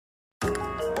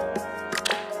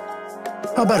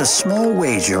How about a small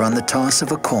wager on the toss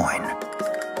of a coin?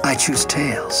 I choose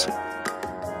tails.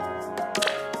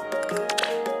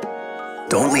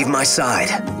 Don't leave my side.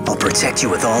 I'll protect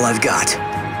you with all I've got.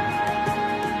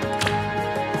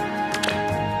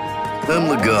 I'm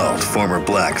Legault, former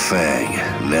Black Fang.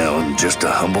 Now I'm just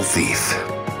a humble thief.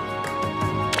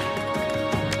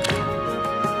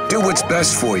 Do what's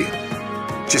best for you.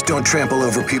 Just don't trample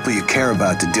over people you care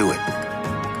about to do it.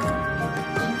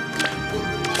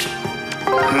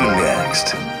 Who next?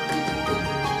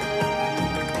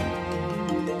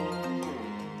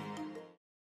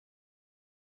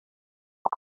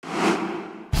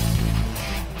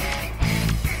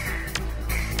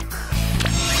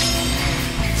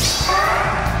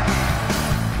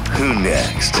 Who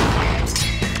next?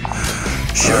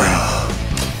 Sure.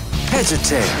 Heads or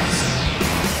tails?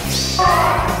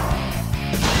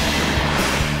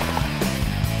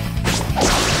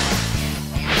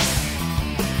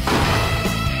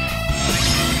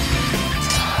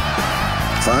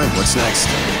 Fine, what's next?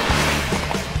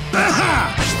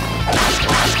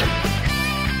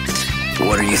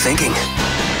 What are you thinking?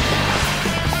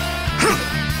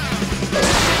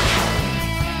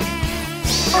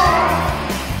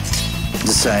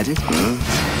 Decided?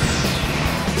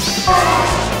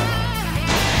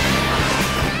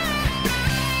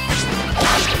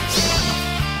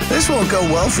 This won't go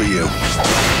well for you.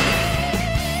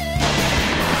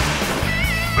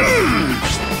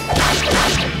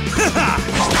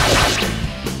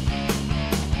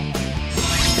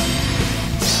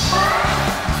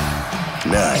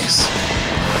 Nice.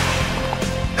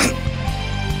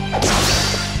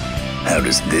 How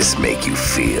does this make you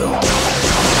feel?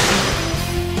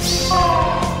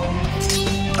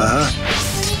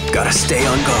 Gotta stay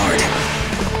on guard.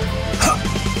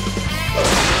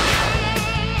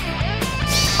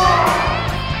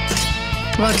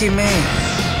 Lucky me.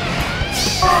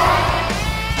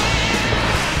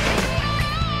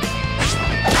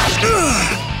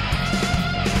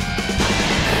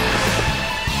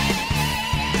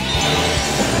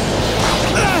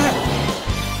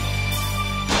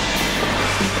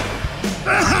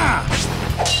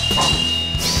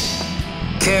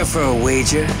 Care for a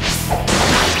wager?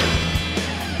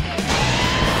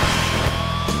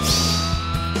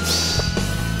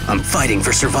 I'm fighting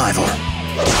for survival.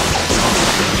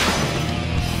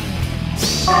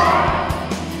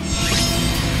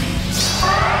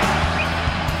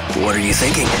 What are you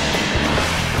thinking?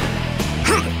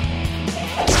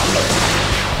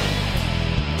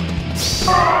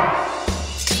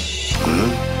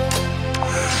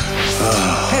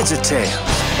 Heads or tails?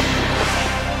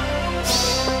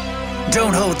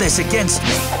 Don't hold this against me.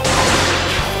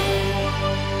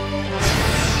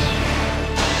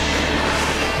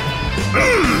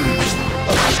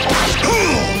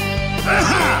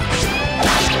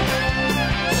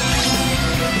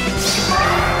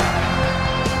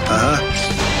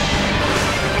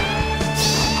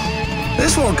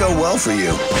 This won't go well for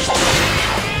you.